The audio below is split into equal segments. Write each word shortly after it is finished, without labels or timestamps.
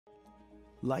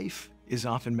Life is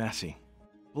often messy.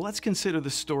 Well, let's consider the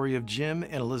story of Jim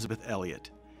and Elizabeth Elliot.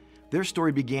 Their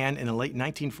story began in the late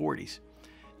 1940s.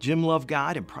 Jim loved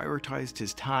God and prioritized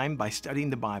his time by studying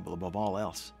the Bible above all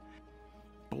else.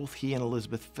 Both he and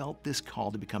Elizabeth felt this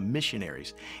call to become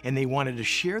missionaries, and they wanted to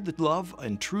share the love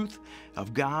and truth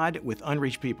of God with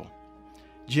unreached people.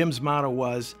 Jim's motto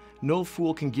was, "No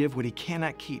fool can give what he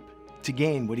cannot keep, to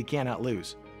gain what he cannot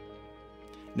lose."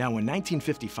 Now, in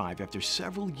 1955, after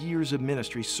several years of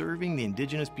ministry serving the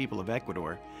indigenous people of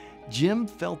Ecuador, Jim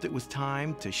felt it was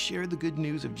time to share the good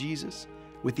news of Jesus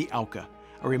with the Auca,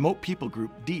 a remote people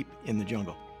group deep in the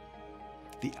jungle.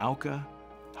 The Auca,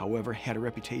 however, had a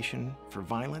reputation for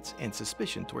violence and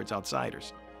suspicion towards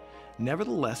outsiders.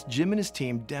 Nevertheless, Jim and his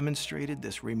team demonstrated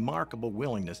this remarkable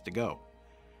willingness to go.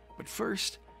 But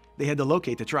first, they had to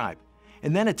locate the tribe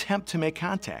and then attempt to make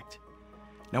contact.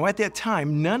 Now, at that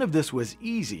time, none of this was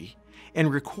easy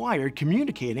and required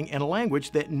communicating in a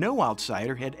language that no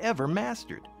outsider had ever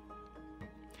mastered.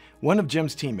 One of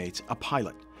Jim's teammates, a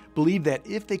pilot, believed that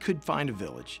if they could find a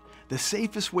village, the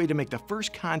safest way to make the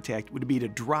first contact would be to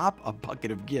drop a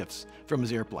bucket of gifts from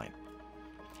his airplane.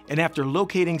 And after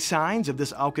locating signs of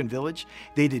this Aucan village,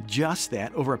 they did just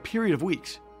that over a period of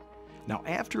weeks. Now,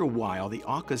 after a while, the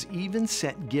Aucas even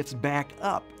sent gifts back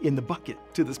up in the bucket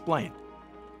to this plane.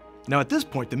 Now, at this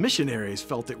point, the missionaries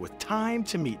felt it was time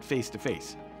to meet face to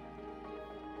face.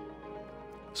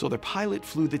 So their pilot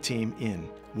flew the team in,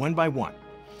 one by one,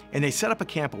 and they set up a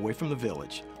camp away from the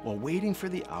village while waiting for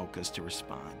the Aucas to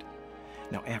respond.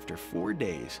 Now, after 4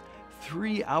 days,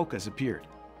 3 Aucas appeared.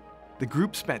 The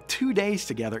group spent 2 days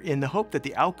together in the hope that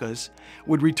the Aucas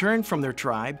would return from their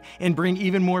tribe and bring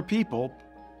even more people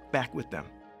back with them.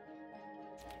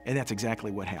 And that's exactly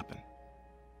what happened.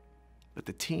 But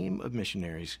the team of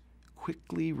missionaries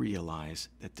quickly realized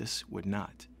that this would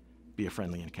not be a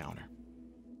friendly encounter.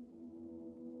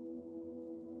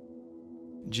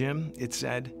 Jim, it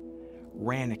said,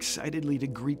 ran excitedly to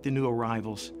greet the new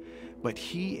arrivals, but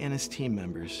he and his team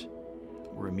members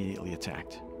were immediately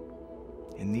attacked.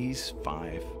 And these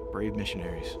 5 brave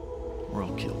missionaries were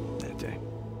all killed that day.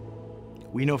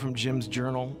 We know from Jim's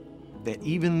journal that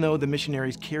even though the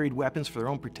missionaries carried weapons for their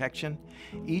own protection,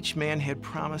 each man had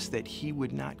promised that he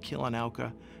would not kill an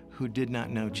Auca who did not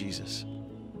know Jesus.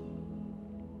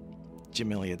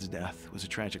 Jim Elliot's death was a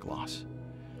tragic loss,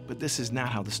 but this is not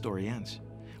how the story ends.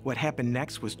 What happened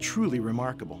next was truly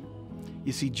remarkable.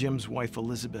 You see, Jim's wife,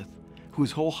 Elizabeth, who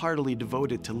was wholeheartedly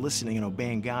devoted to listening and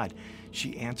obeying God,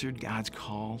 she answered God's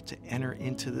call to enter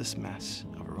into this mess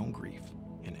of her own grief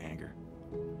and anger.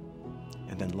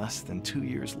 And then less than 2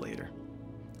 years later,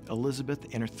 Elizabeth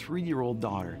and her 3-year-old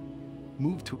daughter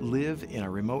moved to live in a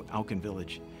remote Aucan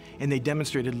village, and they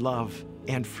demonstrated love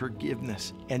and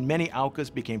forgiveness, and many Aucas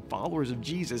became followers of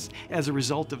Jesus as a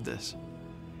result of this.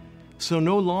 So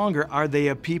no longer are they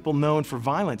a people known for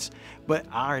violence, but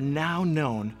are now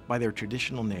known by their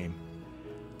traditional name,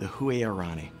 the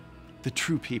Huayarani, the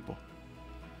true people.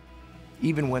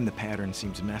 Even when the pattern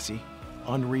seems messy,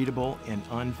 unreadable, and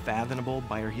unfathomable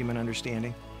by our human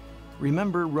understanding,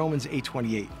 remember Romans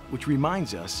 8:28, which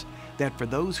reminds us that for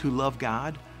those who love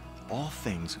God, all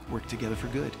things work together for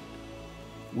good.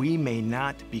 We may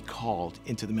not be called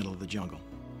into the middle of the jungle,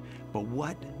 but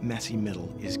what messy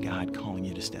middle is God calling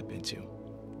you to step into,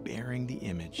 bearing the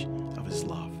image of His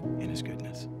love and His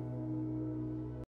goodness?